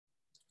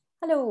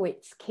Hello,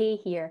 it's Kay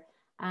here,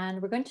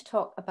 and we're going to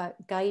talk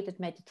about guided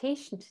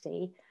meditation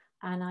today.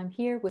 And I'm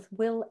here with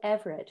Will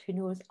Everett, who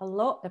knows a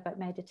lot about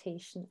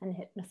meditation and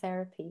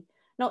hypnotherapy,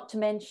 not to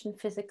mention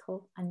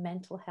physical and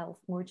mental health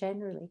more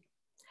generally.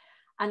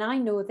 And I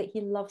know that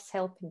he loves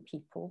helping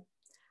people.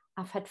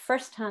 I've had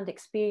first-hand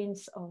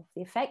experience of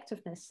the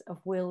effectiveness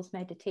of Will's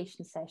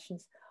meditation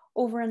sessions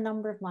over a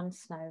number of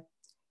months now.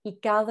 He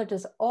gathered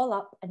us all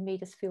up and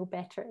made us feel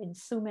better in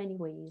so many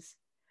ways.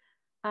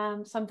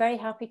 So I'm very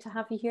happy to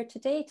have you here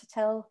today to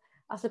tell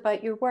us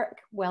about your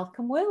work.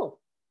 Welcome, Will.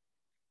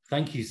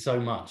 Thank you so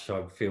much.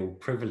 I feel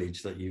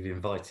privileged that you've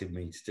invited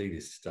me to do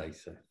this today.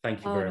 So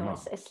thank you Oh, very no,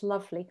 much. it's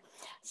lovely.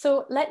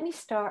 So let me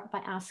start by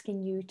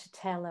asking you to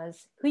tell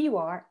us who you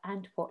are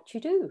and what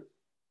you do.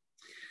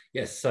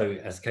 Yes, so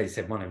as Kay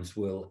said, my name's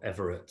Will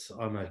Everett.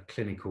 I'm a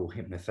clinical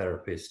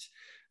hypnotherapist,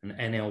 an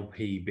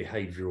NLP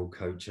behavioural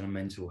coach, and a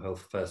mental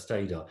health first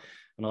aider.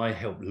 And I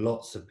help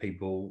lots of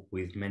people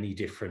with many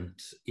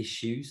different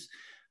issues,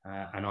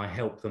 and I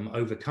help them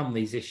overcome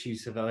these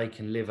issues so that they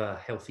can live a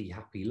healthy,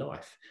 happy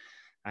life.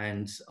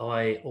 And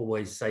I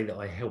always say that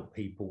I help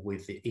people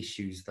with the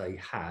issues they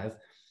have,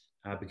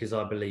 because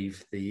I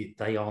believe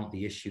they aren't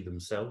the issue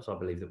themselves. I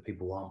believe that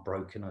people aren't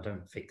broken. I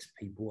don't fix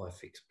people, I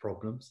fix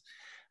problems.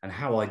 And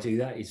how I do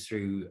that is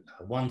through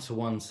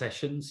one-to-one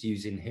sessions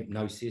using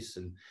hypnosis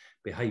and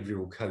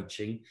behavioral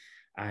coaching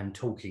and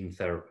talking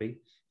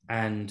therapy.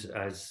 And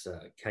as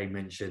Kay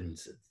mentioned,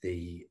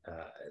 the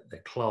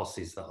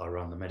classes that I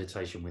run, the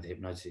meditation with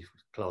hypnosis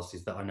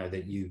classes that I know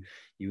that you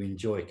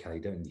enjoy, Kay,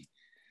 don't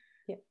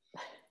you?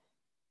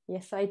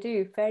 Yes, I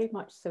do, very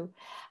much so.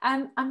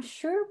 I'm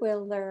sure,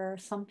 Will, there are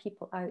some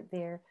people out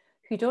there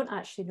who don't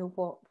actually know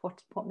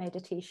what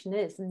meditation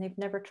is, and they've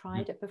never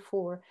tried it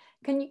before.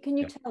 Can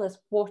you tell us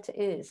what it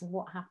is and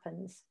what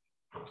happens?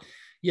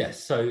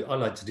 Yes, so I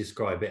like to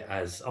describe it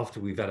as after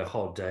we've had a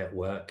hard day at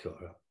work or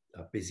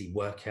a busy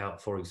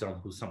workout, for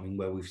example, something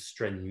where we've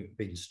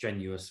been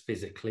strenuous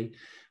physically,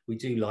 we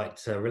do like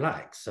to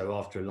relax. So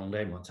after a long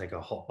day, we might take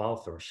a hot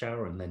bath or a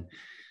shower and then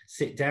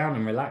sit down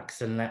and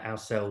relax and let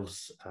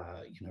ourselves,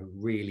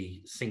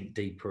 really sink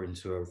deeper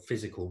into a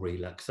physical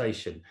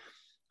relaxation.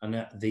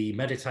 And the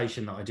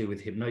meditation that I do with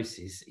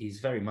hypnosis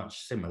is very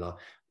much similar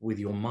with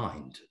your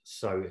mind.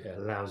 So it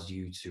allows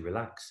you to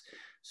relax,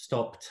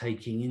 stop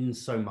taking in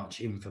so much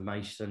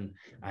information,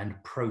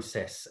 and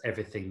process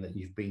everything that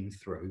you've been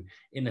through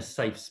in a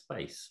safe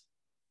space.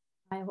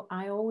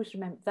 I always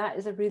remember that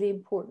is a really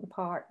important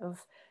part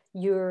of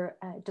your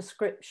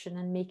description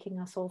and making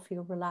us all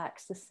feel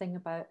relaxed. This thing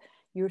about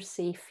you're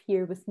safe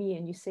here with me,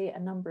 and you say it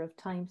a number of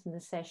times in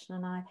the session,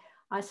 and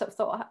I sort of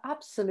thought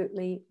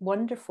absolutely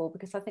wonderful,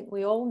 because I think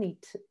we all need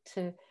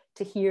to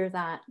hear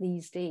that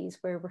these days,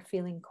 where we're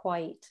feeling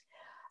quite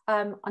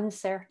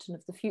uncertain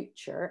of the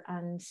future,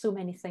 and so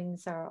many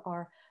things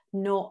are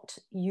not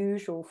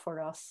usual for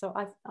us. So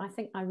I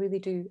think I really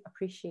do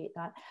appreciate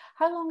that.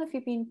 How long have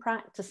you been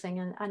practicing,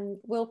 and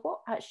Will, what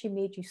actually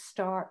made you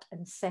start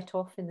and set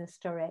off in this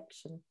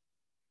direction?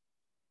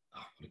 Oh,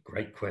 what a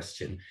great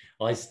question.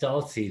 I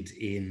started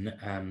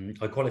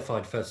I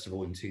qualified first of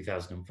all in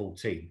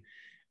 2014,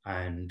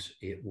 and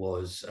it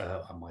was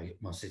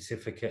my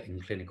certificate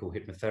in clinical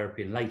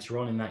hypnotherapy. And later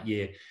on in that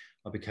year,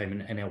 I became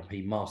an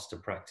NLP master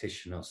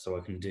practitioner, so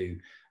I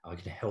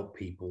can help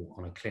people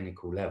on a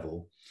clinical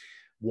level.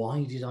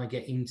 Why did I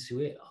get into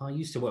it? I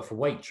used to work for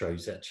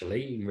Waitrose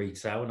actually in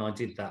retail, and I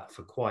did that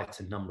for quite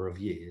a number of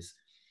years.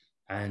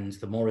 And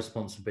the more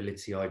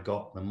responsibility I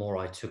got, the more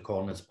I took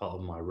on as part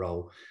of my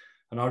role.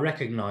 And I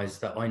recognized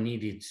that I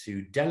needed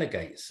to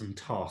delegate some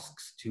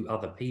tasks to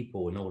other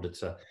people in order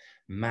to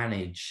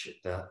manage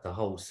the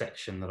whole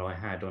section that I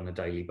had on a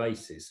daily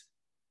basis.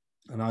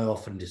 And I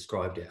often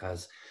described it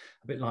as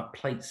a bit like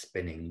plate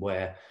spinning,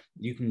 where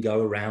you can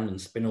go around and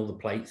spin all the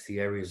plates, the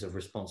areas of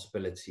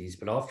responsibilities,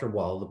 but after a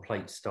while, the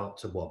plates start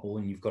to wobble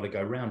and you've got to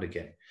go round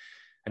again.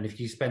 And if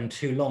you spend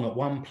too long at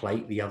one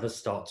plate, the others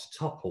start to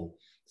topple.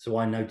 So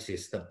I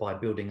noticed that by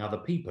building other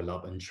people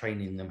up and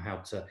training them how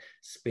to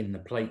spin the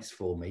plates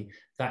for me,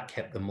 that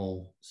kept them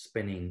all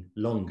spinning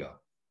longer.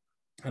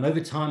 And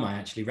over time, I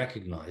actually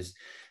recognized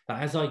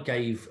that as I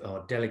gave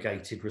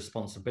delegated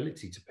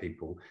responsibility to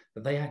people,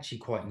 that they actually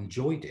quite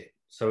enjoyed it.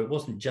 So it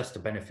wasn't just a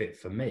benefit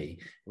for me,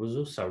 it was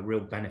also a real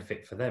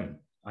benefit for them.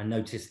 I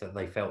noticed that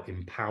they felt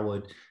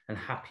empowered and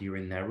happier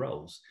in their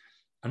roles.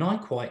 And I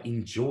quite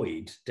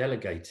enjoyed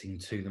delegating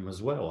to them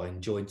as well. I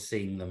enjoyed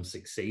seeing them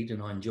succeed,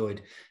 and I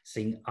enjoyed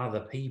seeing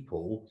other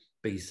people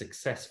be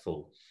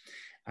successful.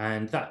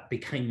 And that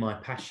became my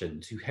passion,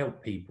 to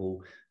help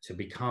people to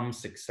become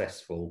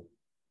successful,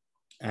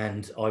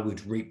 and I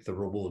would reap the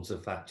rewards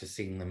of that, just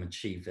seeing them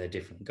achieve their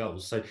different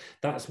goals. So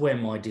that's where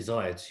my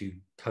desire to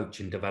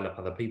coach and develop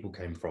other people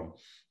came from.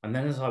 And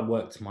then as I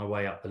worked my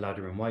way up the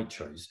ladder in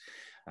Waitrose,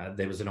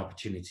 there was an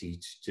opportunity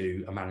to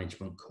do a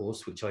management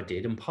course, which I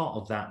did. And part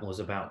of that was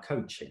about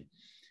coaching.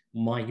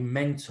 My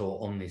mentor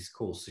on this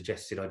course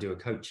suggested I do a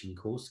coaching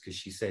course because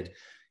she said,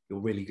 you're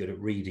really good at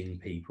reading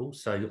people.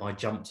 So I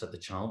jumped at the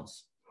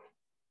chance.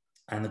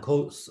 And the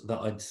course that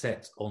I'd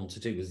set on to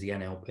do was the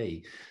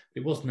NLP.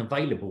 It wasn't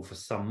available for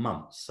some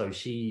months. So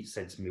she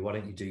said to me, why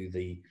don't you do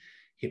the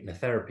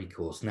hypnotherapy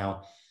course?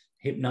 Now,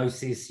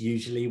 hypnosis,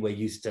 usually we're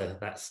used to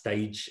that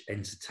stage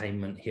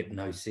entertainment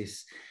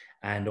hypnosis.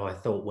 And I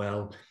thought,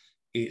 well,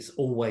 it's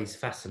always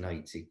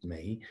fascinated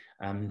me.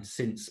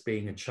 Since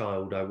being a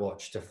child, I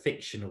watched a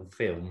fictional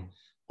film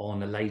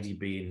on a lady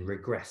being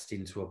regressed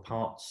into a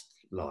past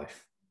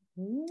life.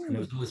 And it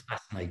was always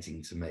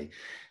fascinating to me.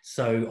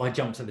 So I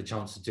jumped at the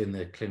chance of doing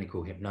the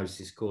clinical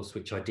hypnosis course,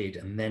 which I did,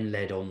 and then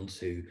led on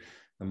to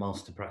the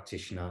master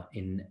practitioner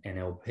in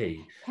NLP.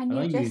 Can And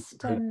I you used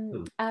just, those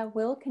tools.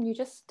 Will, can you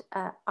just,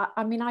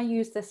 I mean, I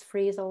use this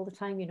phrase all the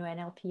time, you know,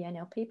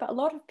 NLP, but a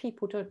lot of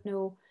people don't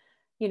know,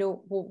 you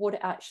know, what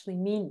it actually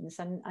means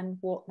and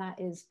what that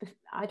is.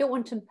 I don't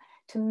want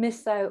to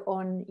miss out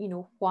on, you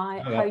know, why,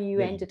 Oh, how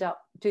you absolutely. ended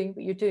up doing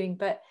what you're doing,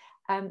 but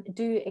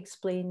do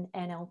explain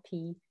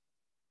NLP.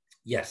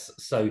 Yes.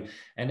 So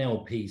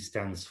NLP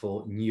stands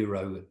for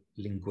Neuro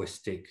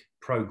Linguistic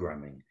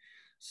Programming.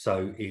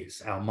 So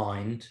it's our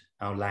mind,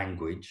 our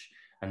language,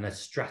 and the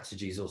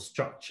strategies or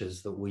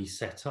structures that we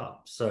set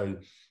up. So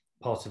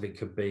part of it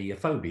could be a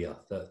phobia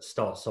that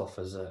starts off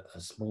as a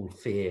small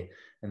fear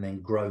and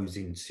then grows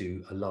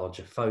into a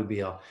larger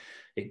phobia.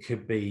 It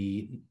could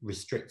be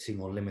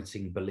restricting or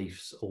limiting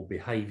beliefs or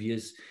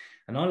behaviors.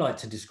 And I like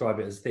to describe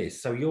it as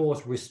this. So your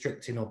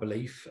restricting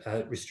belief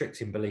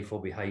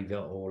or behavior,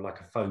 or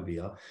like a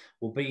phobia,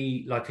 will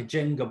be like a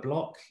Jenga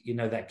block, you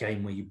know, that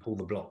game where you pull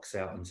the blocks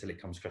out until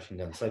it comes crashing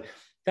down. So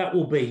that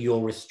will be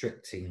your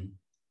restricting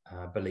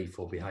belief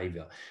or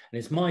behavior. And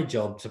it's my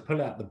job to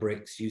pull out the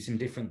bricks using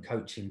different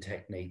coaching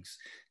techniques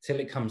till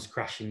it comes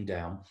crashing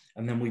down.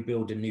 And then we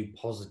build a new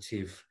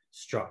positive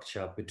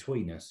structure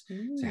between us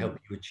to help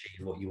you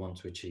achieve what you want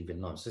to achieve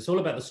in life. So it's all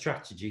about the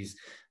strategies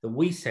that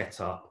we set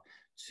up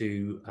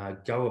to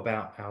go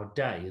about our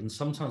day. And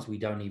sometimes we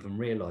don't even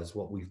realize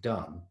what we've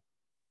done.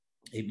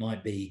 It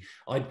might be,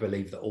 I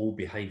believe that all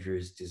behavior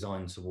is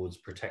designed towards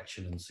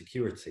protection and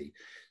security.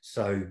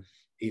 So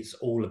it's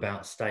all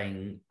about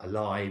staying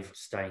alive,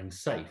 staying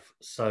safe.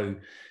 So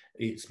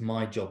it's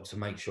my job to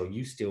make sure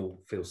you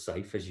still feel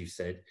safe, as you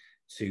said,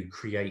 to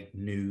create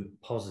new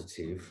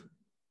positive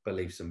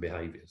beliefs and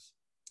behaviors.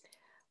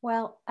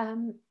 Well,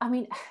 I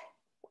mean,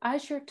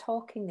 as you're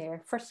talking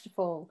there, first of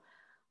all,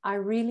 I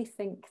really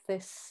think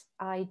this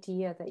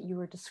idea that you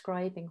were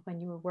describing when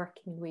you were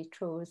working in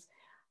Waitrose,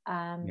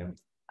 Yeah.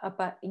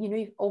 about, you know,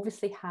 you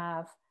obviously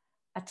have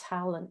a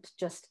talent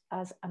just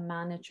as a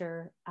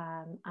manager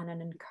and an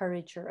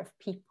encourager of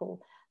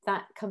people.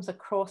 That comes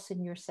across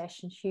in your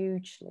session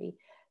hugely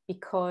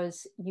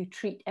because you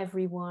treat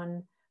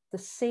everyone the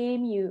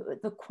same.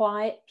 The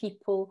quiet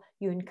people,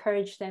 you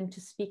encourage them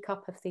to speak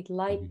up if they'd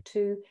like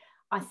to.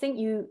 I think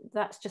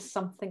that's just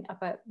something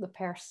about the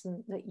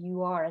person that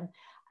you are.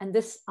 And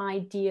this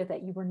idea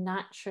that you were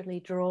naturally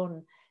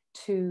drawn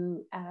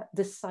to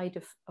this side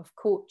of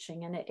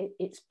coaching, and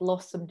it's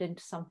blossomed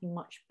into something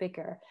much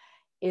bigger,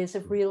 is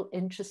of real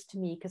interest to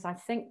me, because I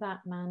think that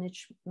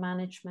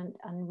management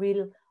and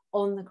real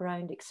on the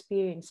ground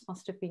experience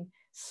must have been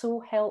so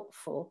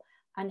helpful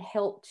and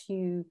helped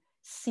you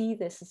see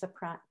this as a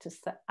practice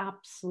that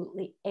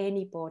absolutely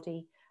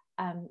anybody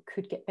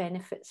could get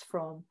benefits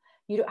from.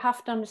 You don't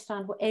have to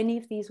understand what any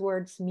of these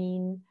words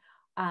mean.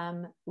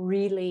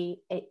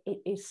 Really,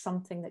 it is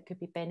something that could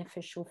be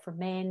beneficial for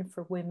men,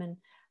 for women,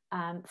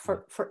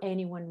 for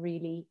anyone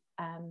really,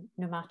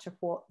 no matter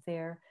what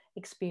their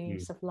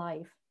experience of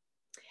life.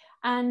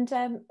 And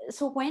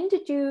so when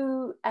did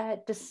you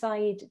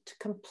decide to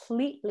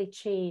completely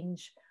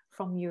change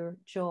from your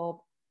job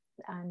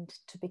and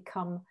to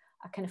become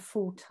a kind of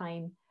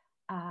full-time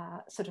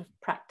sort of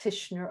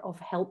practitioner of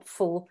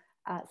helpful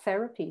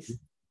therapies?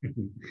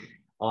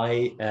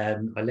 I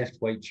left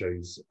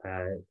Waitrose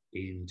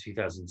in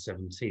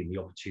 2017.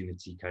 The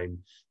opportunity came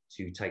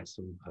to take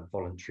some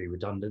voluntary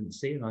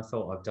redundancy, and I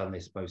thought, I've done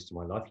this most of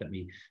my life, let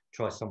me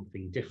try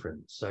something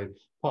different. So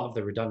part of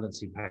the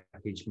redundancy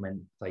package meant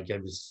they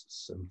gave us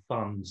some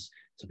funds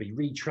to be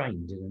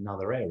retrained in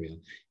another area.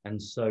 And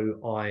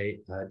so I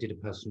did a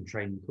personal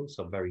training course.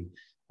 I'm very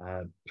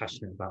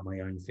passionate about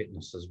my own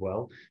fitness as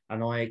well.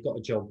 And I got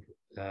a job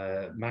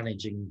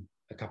managing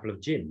a couple of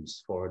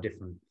gyms for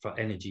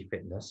energy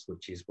fitness,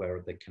 which is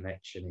where the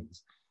connection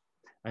is.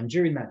 And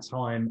during that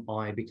time,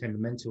 I became a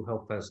mental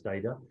health first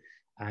aider,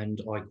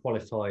 and I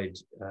qualified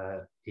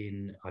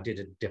I did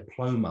a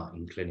diploma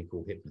in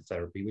clinical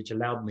hypnotherapy, which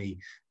allowed me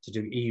to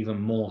do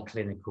even more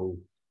clinical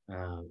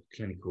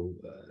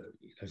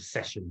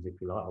sessions, if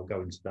you like. I'll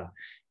go into that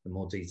in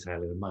more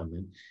detail in a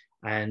moment.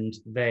 And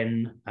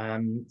then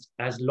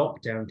as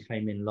lockdown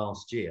came in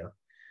last year,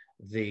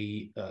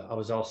 I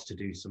was asked to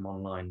do some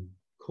online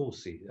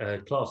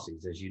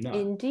classes, as you know.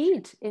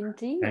 Indeed. And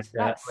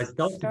That's I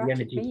started the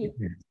energy me.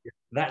 fitness.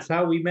 That's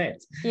how we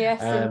met.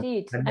 Yes,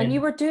 indeed. And And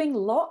you were doing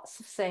lots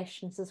of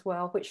sessions as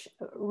well, which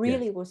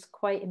really yes, was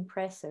quite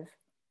impressive.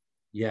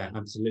 yeah,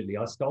 absolutely.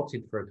 I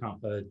started for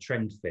a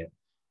TrendFit,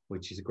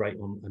 which is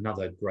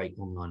another great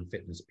online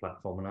fitness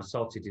platform. And I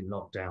started in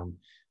lockdown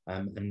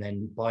And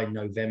then by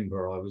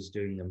November, I was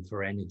doing them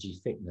for Energy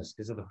Fitness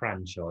because of the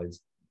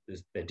franchise.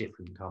 They're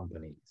different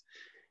companies.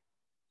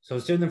 So I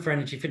was doing them for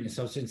Energy Fitness.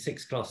 I was doing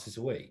 6 classes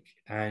a week.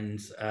 And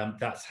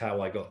that's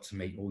how I got to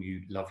meet all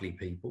you lovely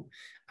people.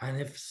 And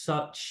if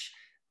such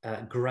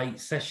great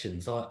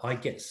sessions, I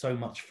get so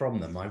much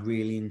from them. I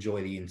really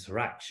enjoy the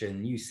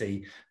interaction. You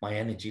see my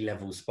energy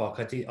levels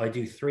spark. I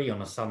do 3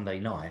 on a Sunday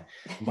night.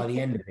 And by the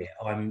end of it,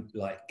 I'm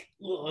like,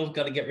 oh, I've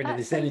got to get rid of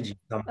this energy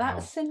somehow.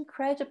 That's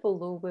incredible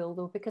though, Will,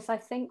 though, because I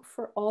think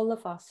for all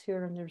of us who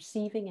are on the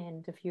receiving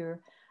end of your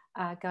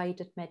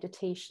guided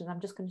meditation, I'm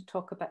just going to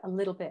talk about a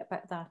little bit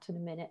about that in a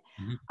minute.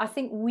 Mm-hmm. I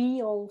think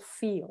we all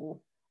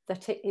feel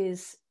that it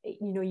is,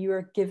 you know, you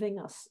are giving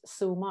us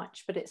so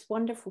much, but it's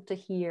wonderful to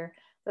hear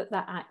that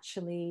that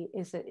actually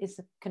is a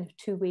kind of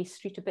two-way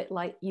street, a bit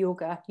like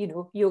yoga. You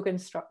know, yoga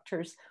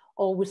instructors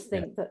always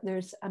think that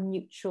there's a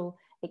mutual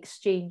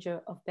exchange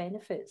of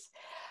benefits.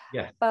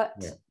 Yeah.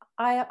 But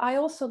I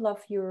also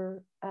love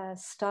your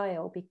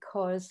style,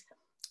 because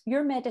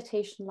your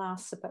meditation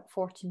lasts about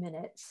 40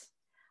 minutes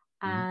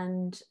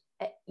and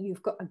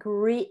you've got a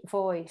great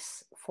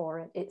voice for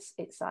it.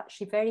 It's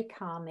actually very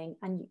calming,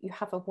 and you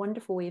have a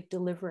wonderful way of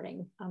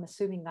delivering. I'm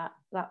assuming that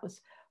was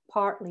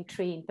partly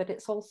trained, but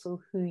it's also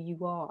who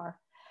you are.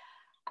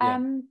 A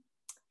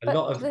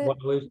lot of what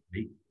I will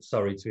say,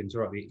 sorry to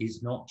interrupt you,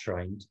 is not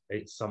trained.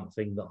 It's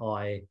something that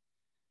I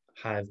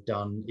have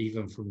done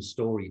even from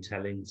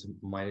storytelling to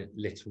my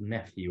little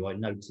nephew. I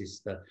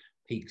noticed the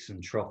peaks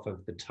and troughs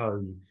of the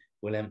tone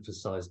will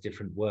emphasize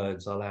different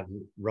words. I'll add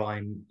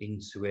rhyme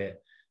into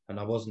it. And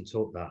I wasn't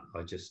taught that.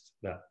 I just,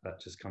 that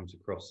just comes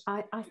across.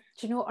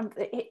 Do you know,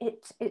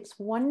 it's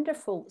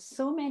wonderful.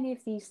 So many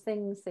of these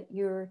things that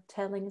you're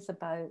telling us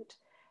about,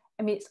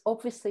 I mean, it's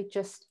obviously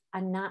just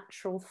a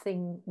natural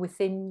thing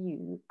within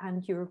you,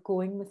 and you're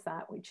going with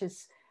that, which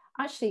is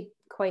actually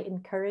quite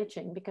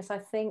encouraging, because I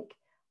think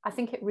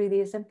it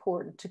really is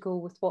important to go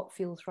with what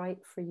feels right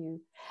for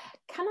you.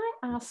 Can I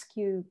ask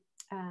you,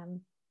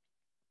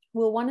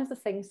 well, one of the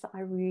things that I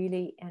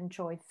really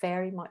enjoy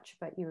very much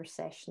about your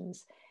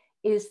sessions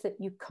is that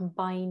you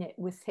combine it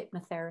with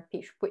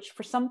hypnotherapy, which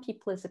for some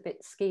people is a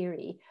bit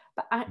scary,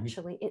 but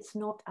actually it's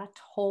not at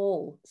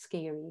all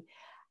scary.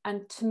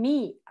 And to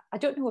me, I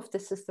don't know if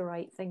this is the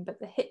right thing, but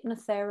the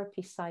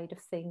hypnotherapy side of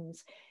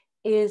things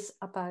is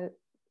about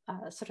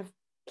sort of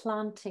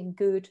planting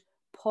good,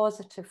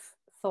 positive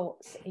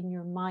thoughts in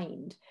your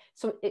mind.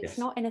 So it's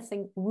not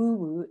anything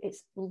woo-woo.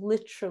 It's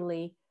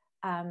literally,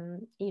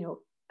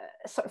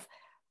 sort of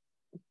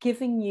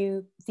giving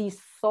you these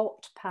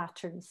thought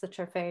patterns that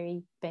are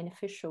very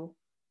beneficial.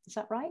 Is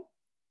that right?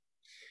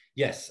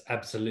 Yes,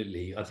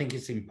 absolutely. I think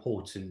it's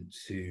important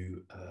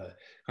to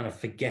kind of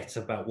forget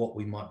about what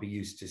we might be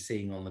used to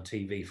seeing on the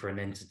TV for an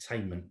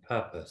entertainment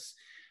purpose.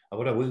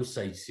 What I will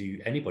say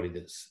to anybody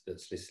that's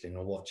listening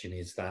or watching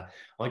is that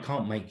I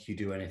can't make you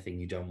do anything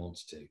you don't want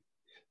to do.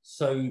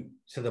 So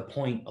to the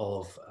point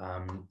of,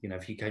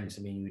 if you came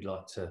to me and you'd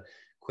like to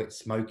quit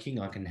smoking,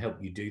 I can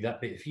help you do that.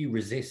 But if you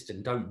resist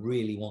and don't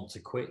really want to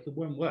quit, it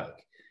won't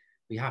work.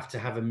 We have to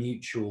have a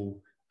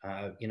mutual,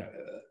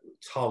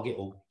 target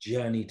or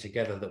journey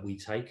together that we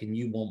take, and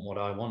you want what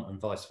I want and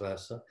vice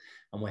versa.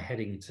 And we're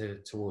heading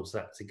towards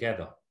that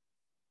together.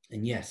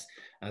 And yes,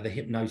 the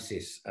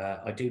hypnosis,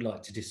 I do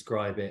like to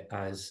describe it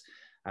as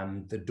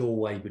the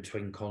doorway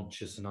between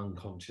conscious and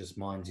unconscious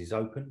minds is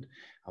opened.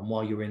 And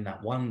while you're in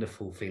that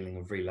wonderful feeling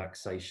of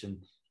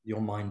relaxation, your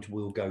mind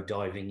will go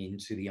diving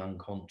into the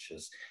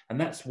unconscious.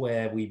 And that's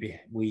where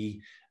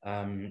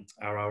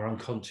our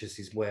unconscious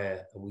is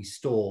where we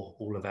store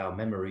all of our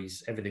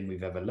memories, everything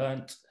we've ever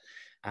learnt.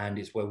 And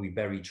it's where we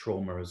bury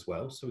trauma as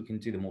well. So we can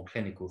do the more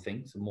clinical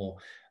things, the more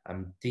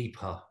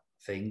deeper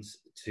things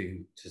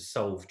to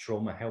solve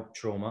trauma, help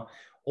trauma,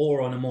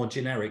 or on a more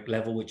generic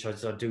level, which I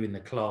do in the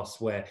class,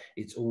 where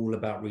it's all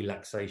about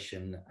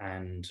relaxation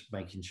and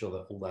making sure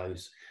that all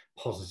those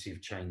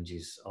positive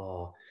changes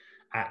are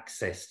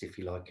accessed, if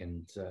you like,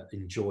 and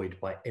enjoyed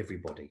by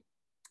everybody.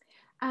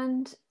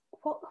 And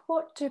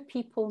what do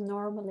people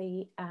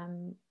normally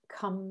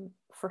come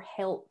for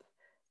help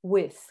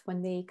with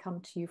when they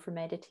come to you for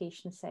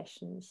meditation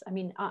sessions? I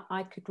mean,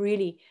 I could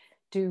really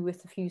do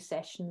with a few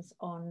sessions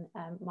on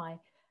my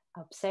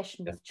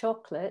obsession with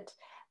chocolate,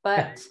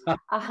 but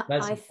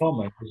that's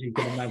common, as you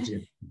can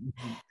imagine.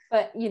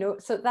 But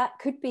so that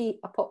could be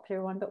a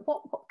popular one. But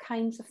what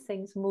kinds of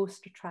things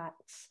most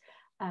attracts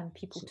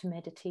people to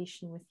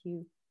meditation with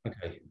you?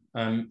 Okay,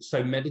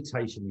 so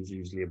meditation is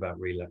usually about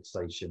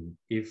relaxation.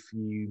 If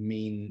you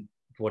mean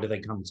what do they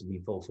come to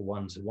me for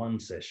one-to-one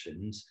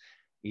sessions,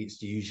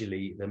 it's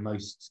usually the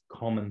most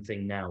common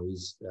thing now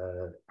is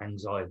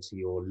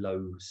anxiety or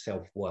low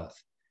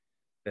self-worth.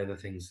 They're the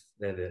things,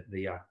 they're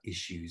the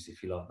issues,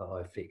 if you like, that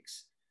I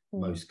fix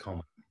most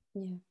commonly.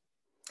 Yeah.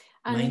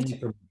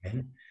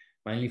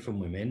 Mainly from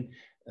women.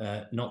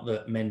 Not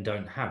that men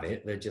don't have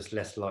it, they're just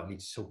less likely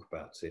to talk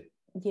about it.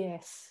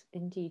 Yes,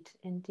 indeed.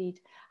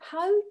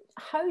 How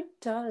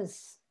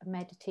does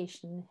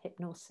meditation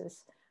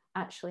hypnosis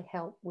actually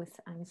help with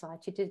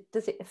anxiety?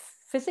 Does it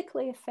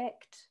physically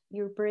affect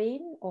your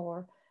brain,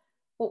 or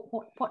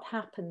what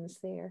happens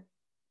there?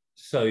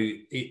 So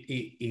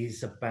it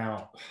is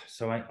about,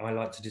 so I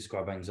like to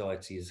describe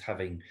anxiety as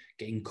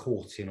getting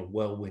caught in a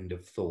whirlwind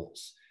of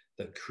thoughts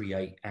that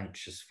create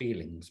anxious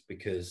feelings.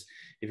 Because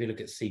if you look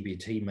at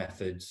CBT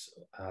methods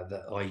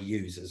that I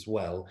use as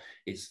well,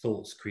 it's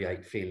thoughts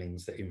create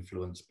feelings that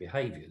influence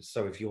behaviors.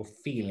 So if you're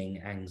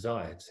feeling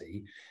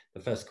anxiety,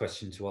 the first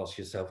question to ask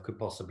yourself could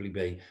possibly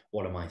be,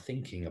 what am I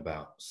thinking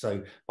about?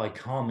 So by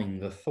calming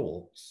the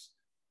thoughts,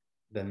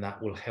 then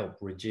that will help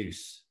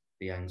reduce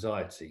the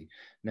anxiety.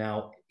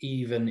 Now,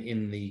 even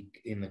in the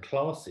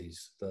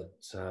classes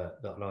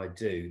that I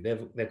do,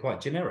 they're quite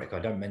generic. I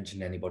don't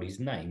mention anybody's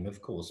name,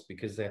 of course,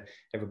 because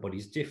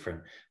everybody's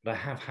different. But I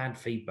have had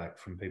feedback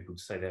from people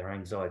to say their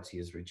anxiety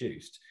is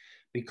reduced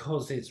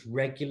because it's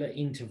regular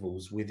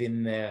intervals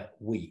within their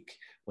week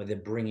where they're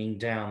bringing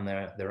down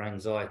their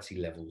anxiety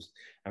levels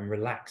and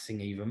relaxing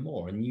even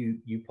more. And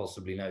you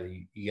possibly know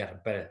you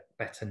get a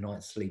better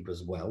night's sleep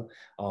as well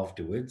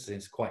afterwards.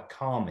 It's quite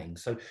calming.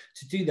 So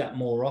to do that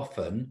more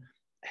often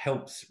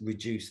helps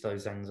reduce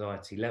those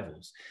anxiety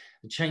levels.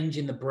 The change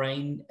in the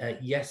brain,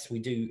 yes, we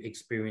do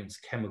experience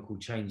chemical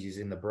changes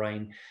in the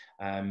brain.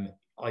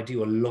 I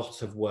do a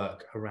lot of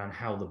work around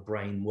how the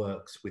brain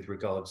works with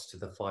regards to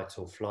the fight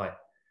or flight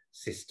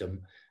system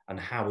and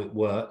how it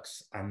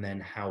works, and then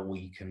how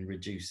we can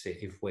reduce it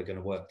if we're going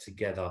to work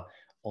together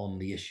on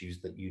the issues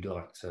that you'd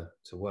like to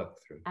work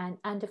through.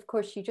 And of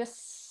course, you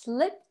just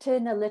slipped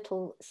in a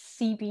little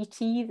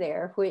CBT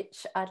there,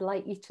 which I'd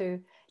like you to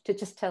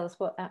just tell us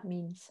what that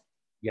means.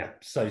 Yeah,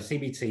 so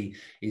CBT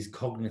is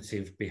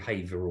cognitive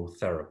behavioral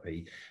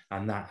therapy.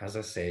 And that, as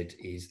I said,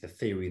 is the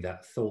theory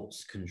that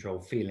thoughts control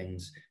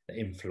feelings that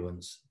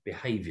influence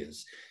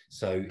behaviors.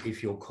 So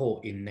if you're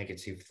caught in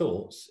negative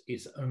thoughts,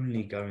 it's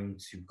only going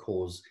to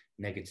cause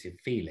negative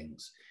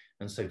feelings.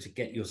 And so to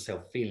get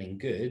yourself feeling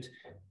good,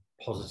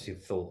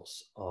 positive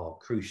thoughts are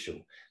crucial.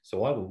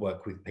 So I will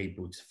work with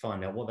people to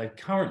find out what they've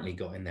currently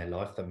got in their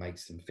life that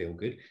makes them feel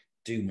good,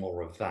 do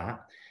more of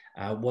that.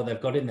 What they've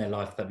got in their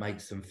life that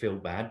makes them feel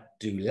bad,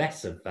 do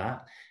less of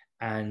that,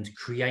 and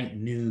create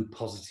new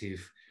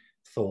positive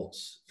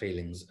thoughts,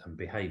 feelings, and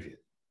behavior.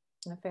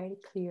 Very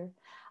clear.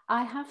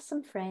 I have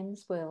some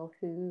friends, Will,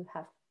 who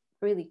have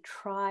really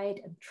tried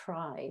and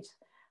tried,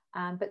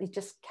 but they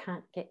just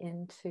can't get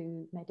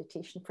into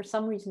meditation. For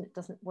some reason, it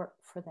doesn't work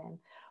for them.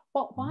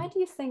 Why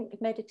do you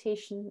think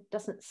meditation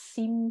doesn't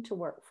seem to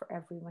work for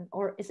everyone?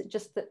 Or is it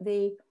just that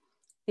they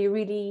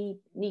really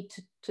need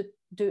to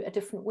do it a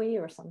different way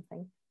or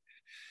something?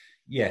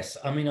 Yes,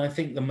 I mean, I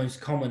think the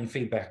most common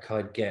feedback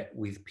I'd get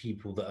with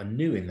people that are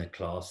new in the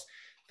class,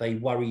 they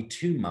worry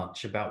too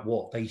much about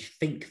what they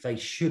think they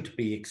should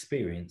be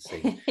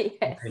experiencing. Yes.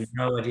 Okay,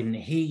 no, I didn't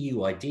hear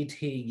you. I did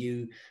hear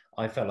you.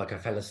 I felt like I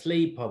fell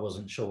asleep. I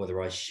wasn't sure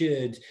whether I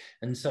should.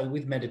 And so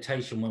with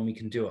meditation, when we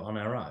can do it on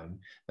our own,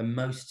 the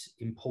most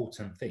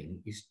important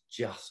thing is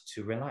just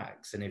to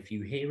relax. And if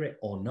you hear it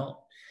or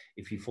not,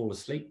 if you fall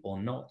asleep or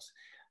not,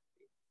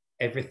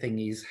 everything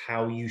is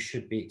how you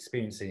should be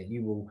experiencing it.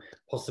 You will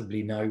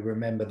possibly know,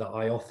 remember that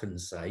I often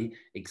say,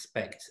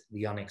 expect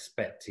the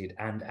unexpected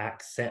and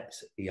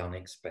accept the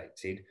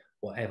unexpected.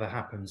 Whatever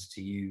happens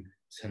to you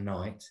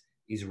tonight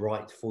is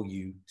right for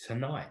you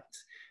tonight.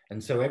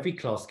 And so every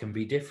class can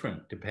be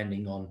different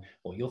depending on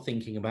what you're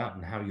thinking about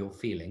and how you're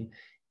feeling.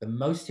 The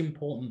most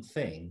important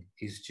thing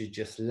is to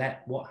just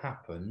let what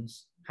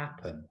happens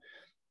happen,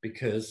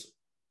 because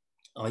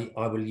I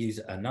will use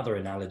another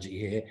analogy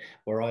here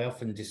where I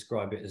often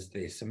describe it as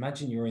this.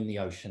 Imagine you're in the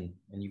ocean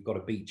and you've got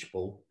a beach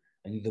ball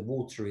and the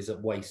water is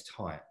at waist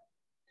height.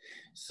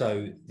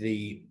 So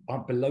the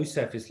below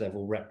surface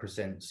level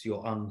represents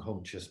your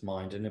unconscious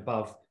mind, and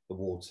above the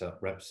water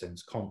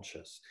represents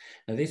conscious.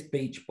 Now this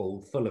beach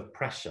ball full of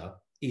pressure,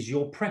 is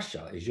your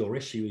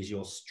issue, is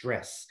your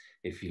stress,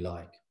 if you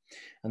like.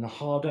 And the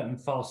harder and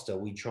faster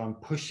we try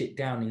and push it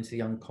down into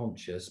the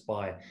unconscious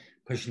by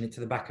pushing it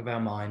to the back of our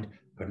mind,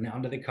 putting it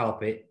under the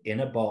carpet, in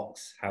a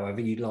box,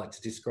 however you'd like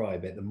to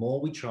describe it, the more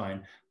we try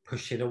and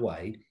push it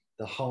away,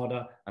 the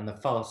harder and the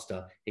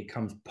faster it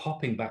comes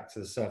popping back to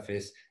the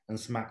surface and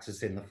smacks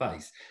us in the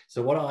face.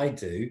 So what I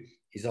do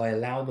is I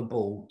allow the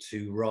ball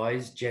to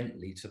rise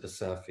gently to the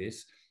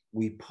surface.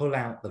 We pull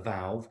out the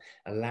valve,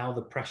 allow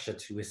the pressure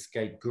to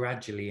escape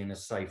gradually in a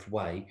safe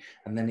way,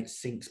 and then it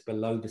sinks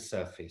below the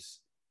surface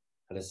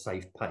at a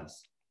safe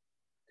pace.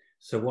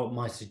 So what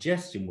my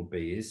suggestion would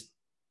be is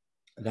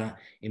that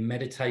in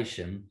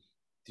meditation,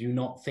 do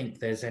not think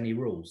there's any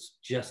rules.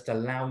 Just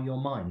allow your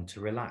mind to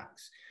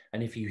relax.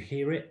 And if you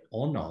hear it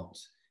or not,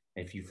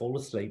 if you fall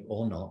asleep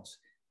or not,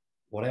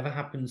 whatever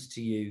happens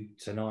to you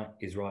tonight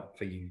is right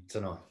for you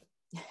tonight.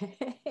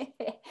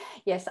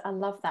 Yes, I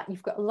love that.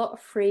 You've got a lot of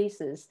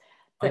phrases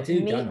that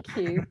make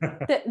you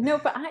that no,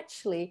 but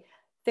actually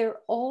they're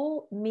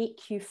all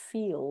make you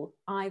feel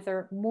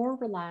either more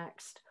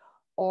relaxed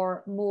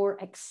or more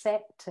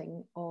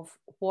accepting of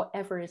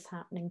whatever is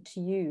happening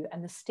to you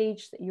and the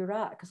stage that you're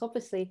at. Because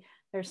obviously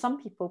there are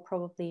some people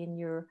probably in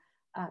your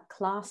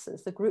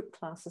classes, the group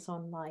classes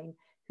online,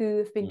 who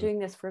have been doing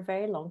this for a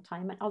very long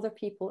time, and other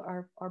people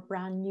are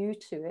brand new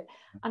to it.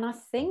 And I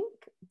think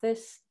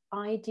this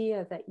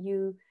idea that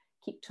you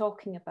keep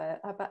talking about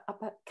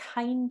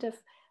kind of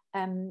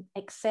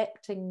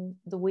accepting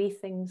the way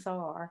things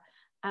are,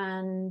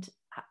 and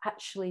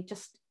actually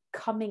just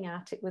coming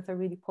at it with a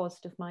really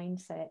positive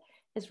mindset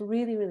is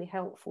really, really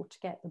helpful to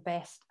get the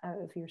best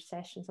out of your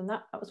sessions. And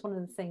that was one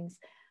of the things.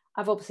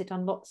 I've obviously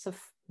done lots of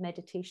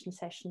meditation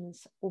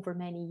sessions over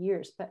many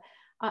years, but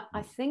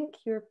I think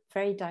you're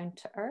very down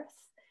to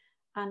earth.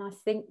 And I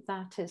think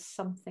that is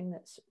something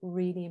that's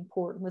really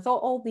important with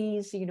all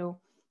these,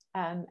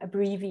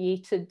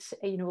 abbreviated,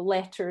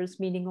 letters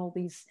meaning all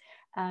these,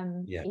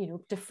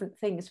 different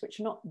things, which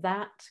are not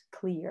that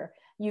clear.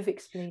 You've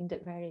explained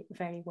it very,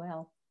 very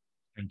well.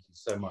 Thank you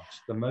so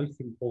much. The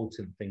most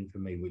important thing for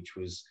me, which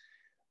was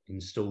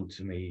installed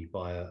to me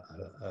by a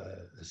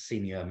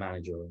senior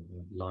manager,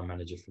 line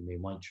manager for me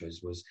in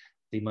Waitrose, was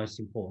the most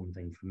important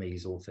thing for me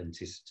is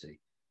authenticity.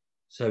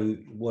 So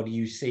what do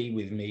you see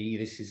with me?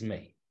 This is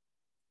me.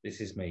 This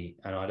is me.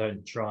 And I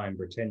don't try and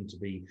pretend to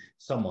be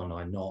someone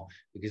I'm not,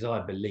 because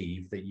I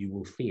believe that you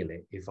will feel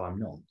it if I'm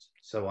not.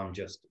 So I'm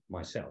just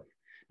myself.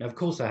 Now, of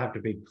course, I have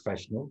to be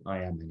professional.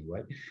 I am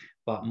anyway.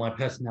 But my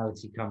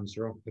personality comes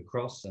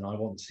across, and I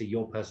want to see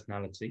your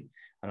personality,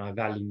 and I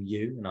value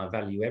you, and I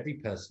value every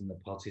person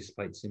that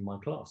participates in my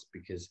class,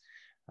 because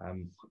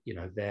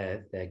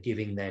they're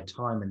giving their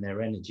time and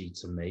their energy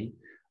to me.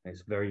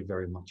 It's very,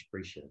 very much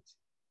appreciated.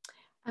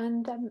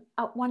 And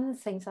one of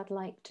the things I'd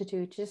like to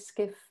do, just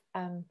give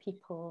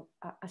people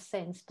a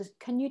sense.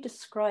 Can you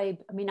describe?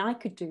 I mean, I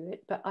could do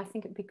it, but I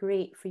think it'd be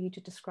great for you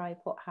to describe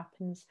what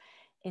happens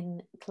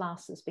in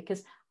classes,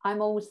 because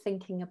I'm always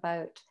thinking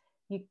about,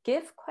 you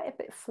give quite a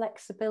bit of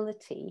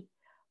flexibility,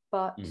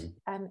 but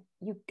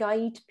you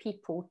guide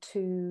people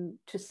to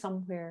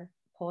somewhere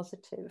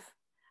positive.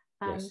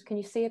 Yes. Can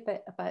you say a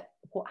bit about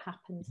what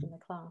happens in the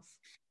class?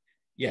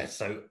 Yeah,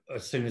 so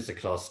as soon as the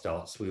class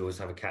starts, we always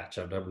have a catch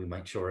up, don't we?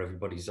 Make sure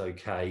everybody's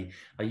okay.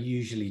 I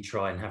usually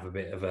try and have a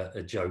bit of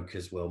a joke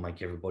as well,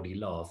 make everybody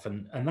laugh.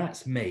 And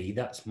that's me,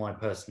 that's my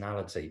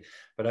personality.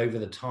 But over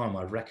the time,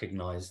 I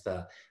recognized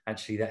that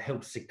actually that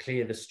helps to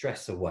clear the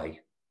stress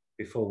away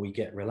before we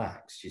get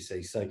relaxed, you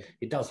see. So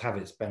it does have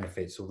its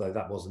benefits, although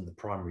that wasn't the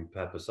primary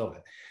purpose of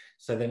it.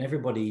 So then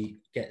everybody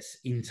gets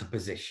into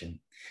position.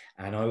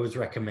 And I always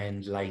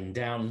recommend laying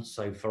down,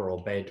 sofa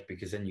or bed,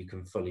 because then you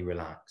can fully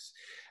relax.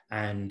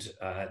 And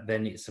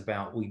then it's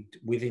about,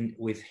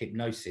 with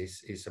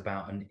hypnosis, it's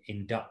about an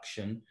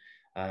induction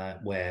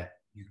where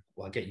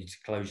I get you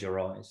to close your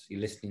eyes,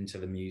 you're listening to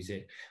the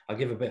music. I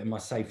give a bit of my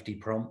safety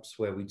prompts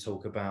where we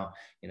talk about,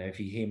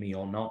 if you hear me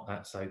or not,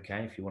 that's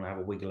okay. If you want to have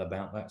a wiggle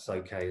about, that's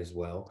okay as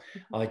well.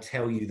 I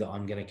tell you that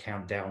I'm going to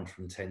count down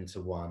from 10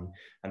 to 1.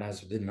 And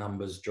as the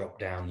numbers drop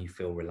down, you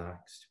feel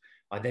relaxed.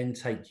 I then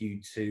take you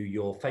to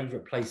your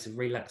favorite place of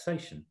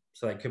relaxation.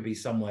 So it could be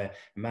somewhere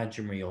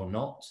imaginary or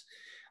not.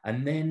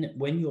 And then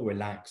when you're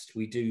relaxed,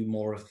 we do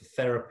more of the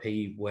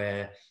therapy,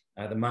 where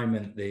at the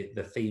moment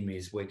the theme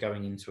is we're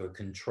going into a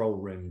control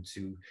room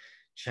to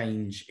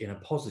change in a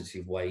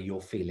positive way your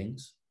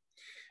feelings,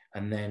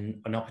 and then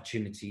an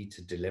opportunity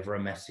to deliver a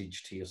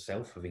message to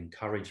yourself of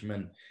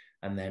encouragement,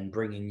 and then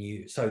bringing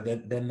you, so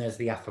then there's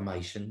the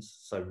affirmations,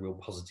 so real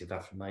positive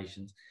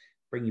affirmations,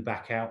 bring you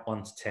back out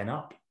 1 to 10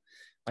 up.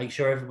 Make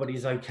sure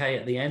everybody's okay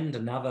at the end,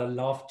 another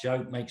laugh,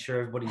 joke, make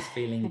sure everybody's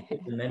feeling good,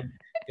 and then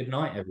good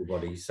night,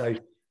 everybody. So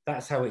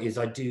that's how it is.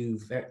 I do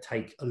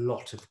take a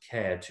lot of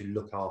care to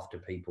look after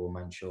people and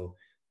make sure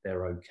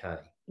they're okay.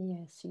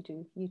 Yes, you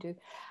do. You do.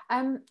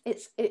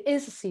 It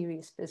is a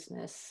serious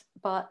business,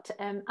 but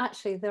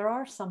actually there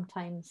are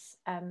sometimes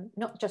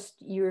not just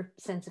your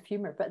sense of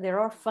humor, but there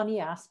are funny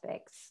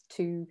aspects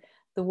to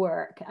the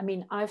work. I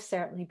mean, I've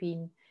certainly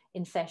been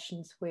in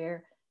sessions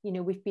where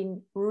we've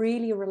been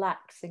really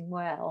relaxing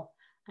well,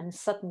 and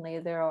suddenly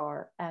there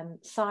are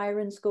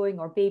sirens going,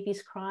 or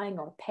babies crying,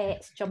 or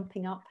pets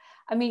jumping up.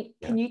 I mean,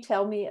 Can you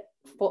tell me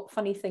what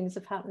funny things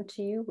have happened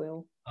to you,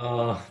 Will?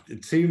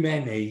 Too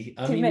many.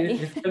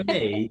 For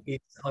me,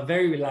 I'm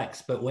very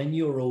relaxed, but when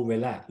you're all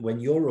relaxed, when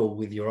you're all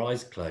with your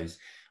eyes closed,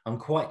 I'm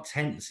quite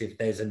tense if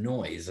there's a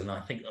noise, and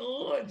I think,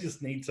 I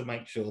just need to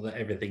make sure that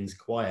everything's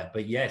quiet.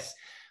 But yes,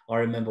 I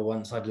remember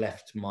once I'd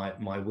left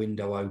my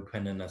window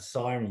open and a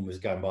siren was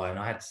going by, and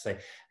I had to say,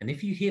 and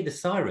if you hear the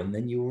siren,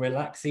 then you'll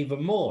relax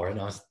even more. And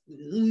I was,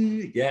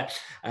 yeah.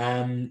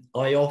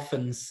 I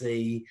often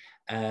see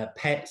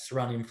pets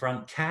run in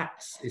front,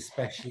 cats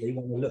especially,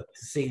 when I look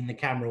to see in the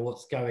camera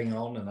what's going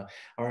on. And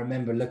I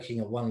remember looking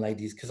at one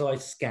lady's, because I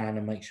scan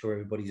and make sure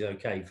everybody's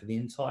okay for the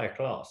entire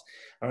class.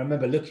 I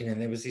remember looking,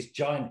 and there was this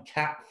giant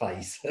cat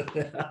face.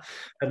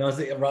 And I was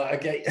like, right,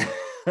 okay.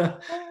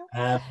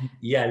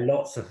 Yeah,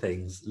 lots of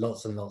things,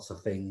 lots and lots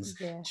of things.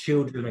 Yeah.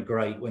 Children are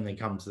great when they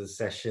come to the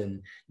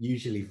session,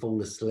 usually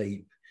fall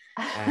asleep.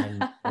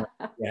 and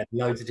yeah,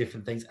 loads of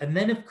different things. And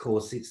then, of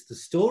course, it's the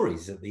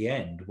stories at the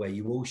end where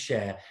you all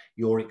share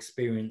your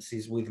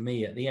experiences with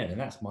me at the end. And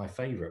that's my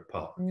favorite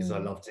part, because I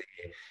love to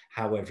hear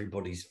how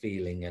everybody's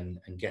feeling and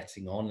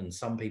getting on. And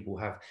some people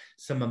have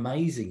some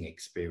amazing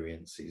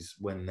experiences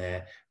when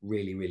they're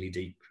really, really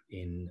deep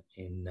in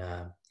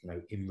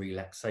in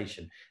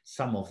relaxation.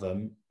 Some of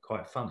them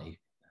quite funny.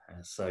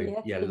 So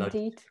Yeah, yeah,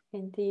 indeed,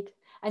 indeed.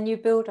 And you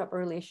build up a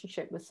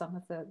relationship with some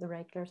of the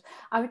regulars.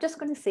 I was just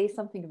going to say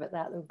something about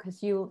that though,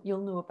 because you'll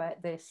know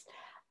about this.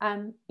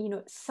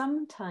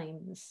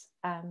 Sometimes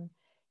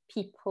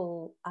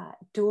people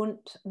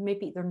don't,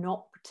 maybe they're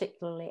not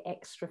particularly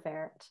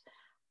extrovert,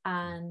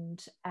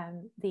 and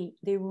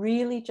they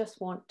really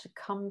just want to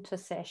come to a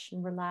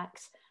session,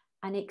 relax,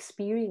 and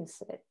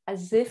experience it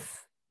as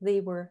if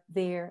they were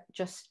there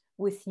just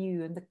with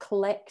you, and the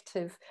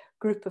collective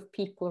group of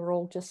people are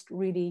all just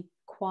really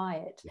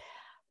quiet.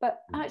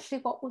 But actually,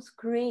 what was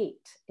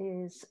great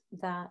is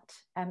that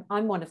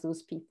I'm one of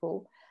those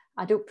people.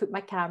 I don't put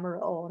my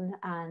camera on,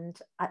 and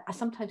I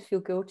sometimes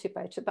feel guilty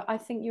about it. But I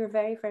think you're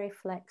very, very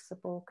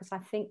flexible, because I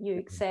think you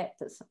accept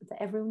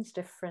that everyone's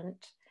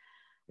different.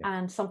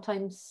 And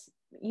sometimes,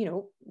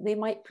 they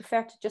might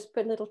prefer to just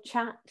put a little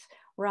chat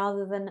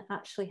rather than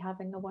actually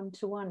having a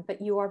one-to-one.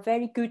 But you are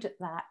very good at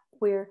that,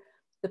 where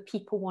the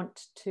people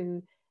want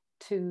to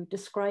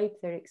describe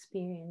their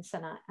experience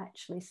and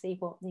actually say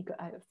what they got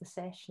out of the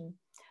session.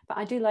 But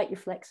I do like your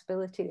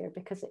flexibility there,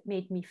 because it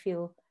made me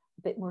feel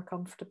a bit more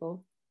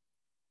comfortable,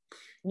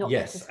 not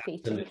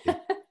participating. Absolutely.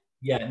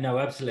 Yeah, no,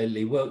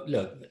 absolutely. Well,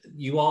 look,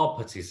 you are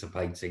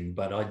participating,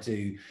 but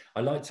I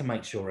like to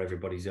make sure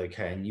everybody's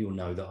okay. And you'll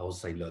know that I'll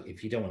say, look,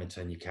 if you don't want to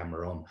turn your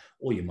camera on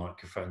or your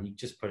microphone, you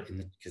just put it in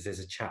because there's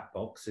a chat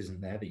box,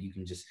 isn't there, that you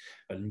can just,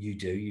 and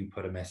you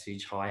put a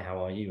message, hi, how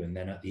are you? And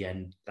then at the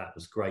end, that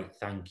was great,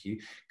 thank you.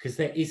 Because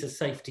there is a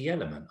safety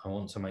element. I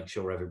want to make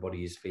sure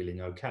everybody is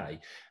feeling okay.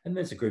 And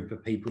there's a group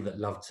of people that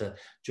love to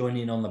join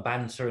in on the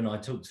banter, and I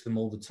talk to them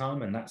all the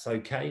time, and that's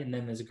okay. And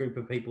then there's a group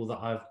of people that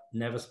I've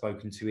never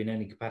spoken to in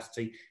any capacity,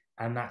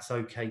 and that's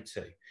okay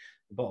too.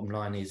 The bottom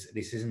line is,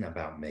 this isn't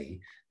about me.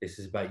 This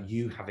is about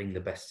you having the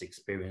best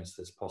experience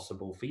that's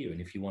possible for you.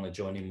 And if you want to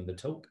join in with the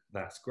talk,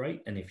 that's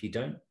great. And if you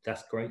don't,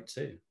 that's great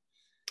too.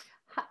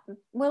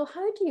 Well,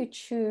 how do you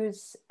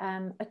choose?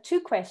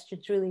 Two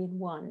questions really in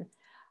one.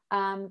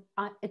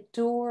 I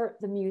adore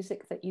the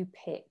music that you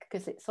pick,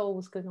 because it's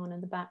always going on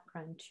in the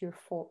background to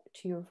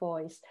your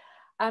voice.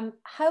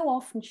 How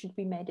often should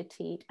we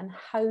meditate, and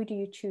how do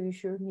you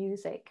choose your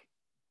music?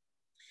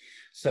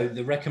 So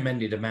the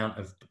recommended amount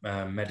of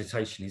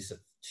meditation is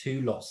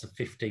 2 lots of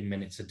 15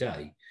 minutes a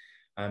day.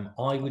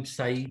 I would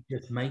say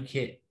just make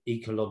it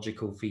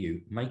ecological for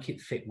you. Make it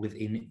fit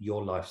within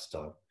your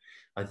lifestyle.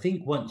 I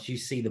think once you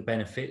see the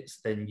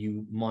benefits, then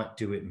you might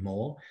do it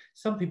more.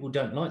 Some people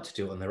don't like to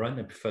do it on their own.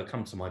 They prefer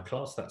come to my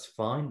class. That's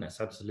fine. That's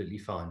absolutely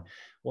fine.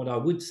 What I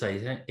would say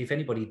is, if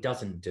anybody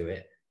doesn't do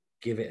it,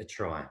 give it a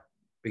try,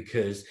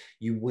 because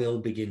you will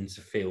begin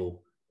to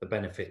feel the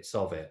benefits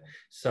of it.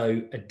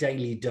 So a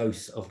daily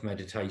dose of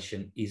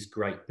meditation is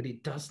great, but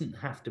it doesn't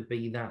have to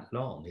be that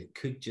long. It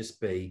could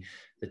just be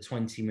the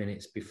 20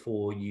 minutes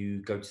before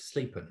you go to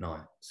sleep at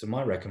night. So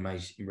my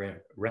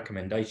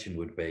recommendation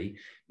would be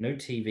no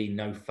TV,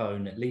 no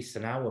phone, at least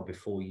an hour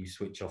before you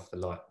switch off the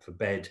light for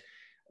bed.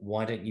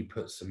 Why don't you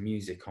put some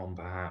music on,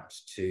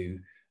 perhaps, to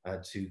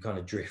kind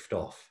of drift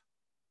off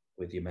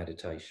with your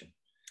meditation?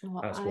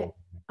 Well, That's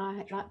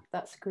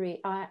that's great.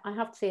 I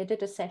have to say, I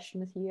did a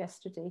session with you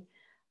yesterday,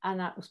 and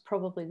that was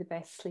probably the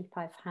best sleep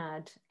I've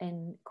had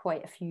in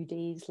quite a few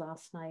days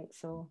last night.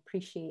 So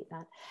appreciate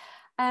that.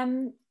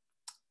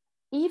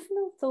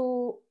 Even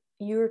though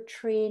your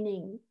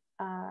training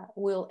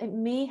it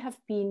may have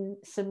been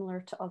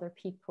similar to other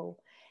people,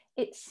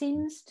 it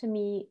seems to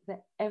me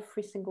that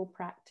every single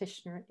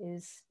practitioner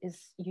is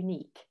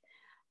unique,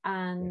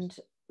 and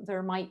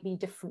there might be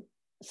different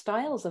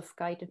styles of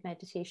guided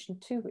meditation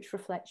too, which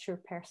reflects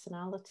your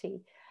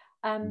personality.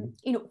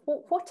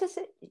 What is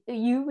it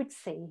you would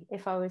say,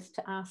 if I was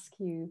to ask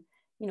you,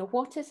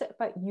 what is it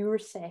about your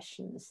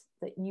sessions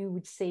that you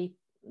would say,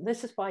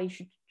 this is why you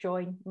should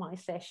join my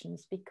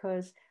sessions?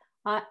 Because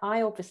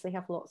I obviously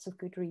have lots of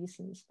good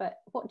reasons, but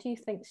what do you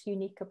think is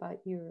unique about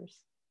yours?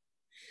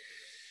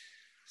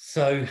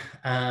 So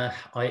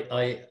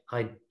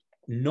I'm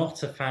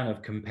not a fan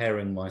of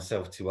comparing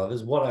myself to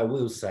others. What I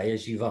will say,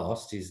 as you've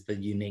asked, is the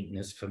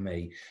uniqueness for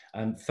me.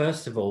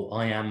 First of all,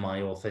 I am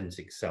my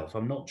authentic self.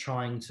 I'm not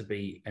trying to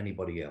be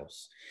anybody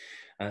else.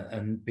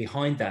 And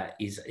behind that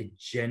is a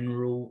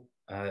general,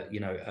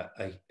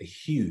 a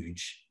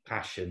huge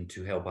passion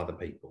to help other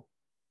people.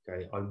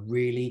 Okay, I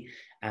really,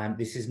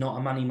 this is not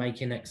a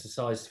money-making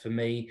exercise for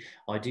me.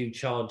 I do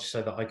charge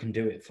so that I can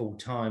do it full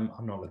time.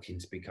 I'm not looking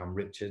to become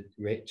rich.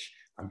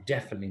 I'm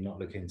definitely not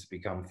looking to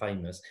become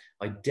famous.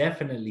 I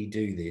definitely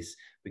do this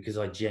because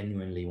I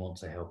genuinely want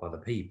to help other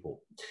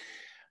people.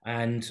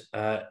 And,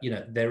 you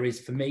know, there is,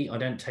 for me, I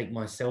don't take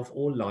myself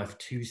or life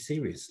too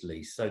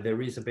seriously. So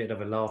there is a bit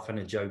of a laugh and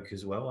a joke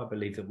as well. I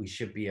believe that we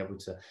should be able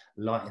to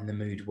lighten the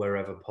mood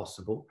wherever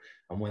possible.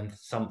 And when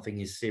something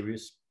is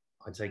serious,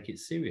 I take it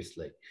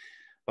seriously.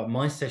 But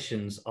my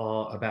sessions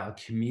are about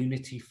a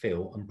community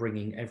feel and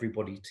bringing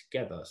everybody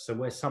together. So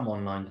where some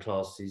online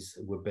classes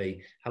would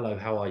be, hello,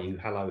 how are you?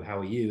 Hello, how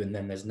are you? And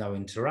then there's no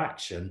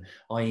interaction.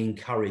 I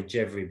encourage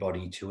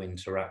everybody to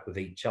interact with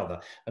each other.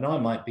 And I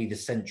might be the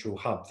central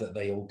hub that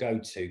they all go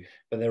to,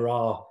 but there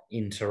are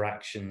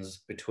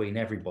interactions between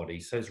everybody.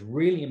 So it's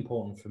really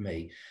important for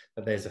me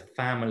that there's a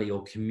family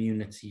or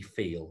community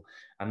feel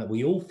and that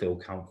we all feel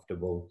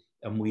comfortable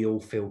and we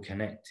all feel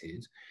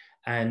connected.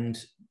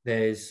 And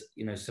there's,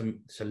 you know, some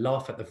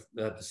laugh at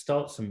the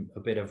start, a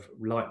bit of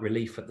light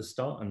relief at the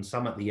start, and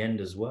some at the end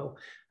as well.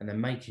 And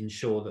then making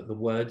sure that the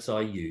words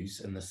I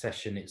use and the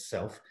session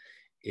itself,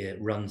 it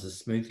runs as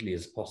smoothly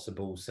as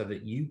possible, so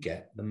that you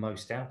get the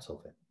most out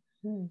of it.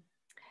 Mm.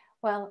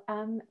 Well,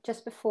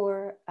 just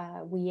before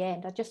we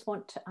end, I just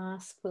want to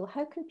ask, Will,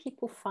 how can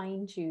people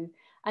find you?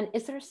 And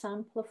is there a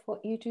sample of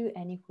what you do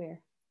anywhere?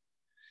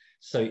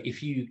 So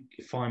if you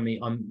find me,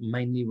 I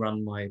mainly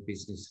run my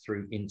business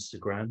through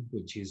Instagram,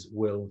 which is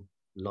Will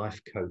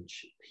Life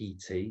Coach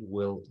PT,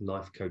 Will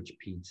Life Coach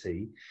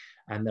PT.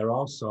 And there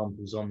are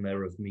samples on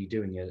there of me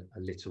doing a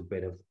little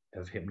bit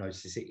of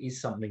hypnosis. It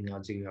is something I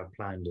do have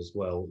planned as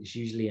well. It's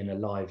usually in a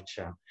live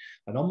chat.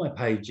 And on my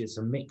page, it's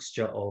a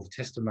mixture of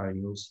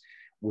testimonials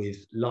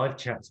with live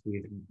chats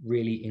with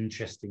really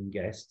interesting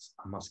guests.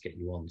 I must get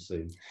you on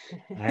soon.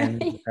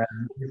 And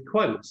with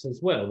quotes as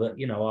well that,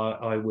 you know,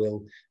 I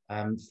will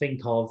think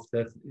of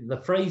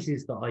the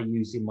phrases that I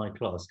use in my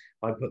class.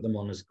 I put them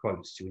on as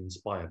quotes to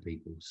inspire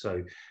people.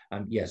 So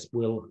yes,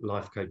 Will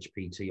Life Coach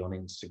PT on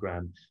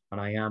Instagram,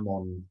 and I am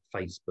on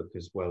Facebook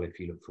as well if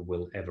you look for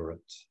Will Everett.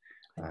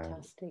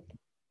 Fantastic.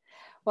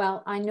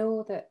 Well, I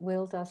know that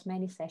Will does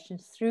many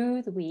sessions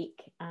through the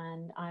week,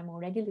 and I'm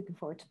already looking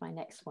forward to my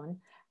next one.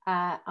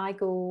 I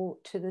go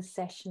to the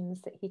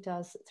sessions that he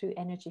does through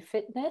Energy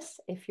Fitness.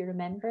 If you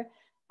remember,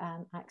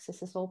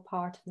 Access is all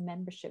part of the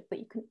membership, but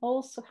you can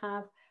also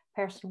have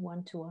personal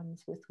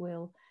one-to-ones with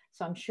Will.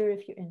 So I'm sure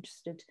if you're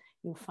interested,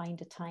 you'll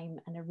find a time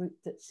and a route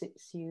that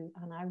suits you.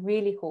 And I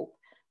really hope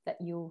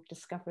that you'll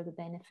discover the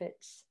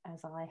benefits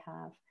as I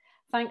have.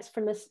 Thanks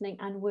for listening.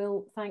 And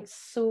Will, thanks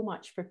so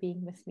much for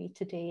being with me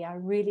today. I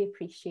really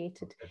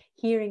appreciated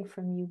hearing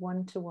from you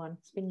one-to-one.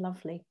 It's been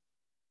lovely.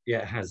 Yeah,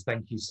 it has.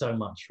 Thank you so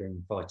much for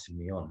inviting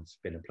me on. It's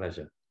been a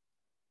pleasure.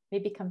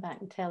 Maybe come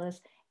back and tell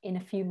us in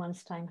a few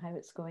months' time how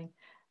it's going.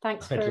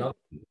 Thanks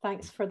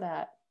for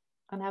that.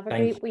 And have a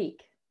great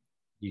week.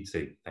 You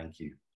too. Thank you.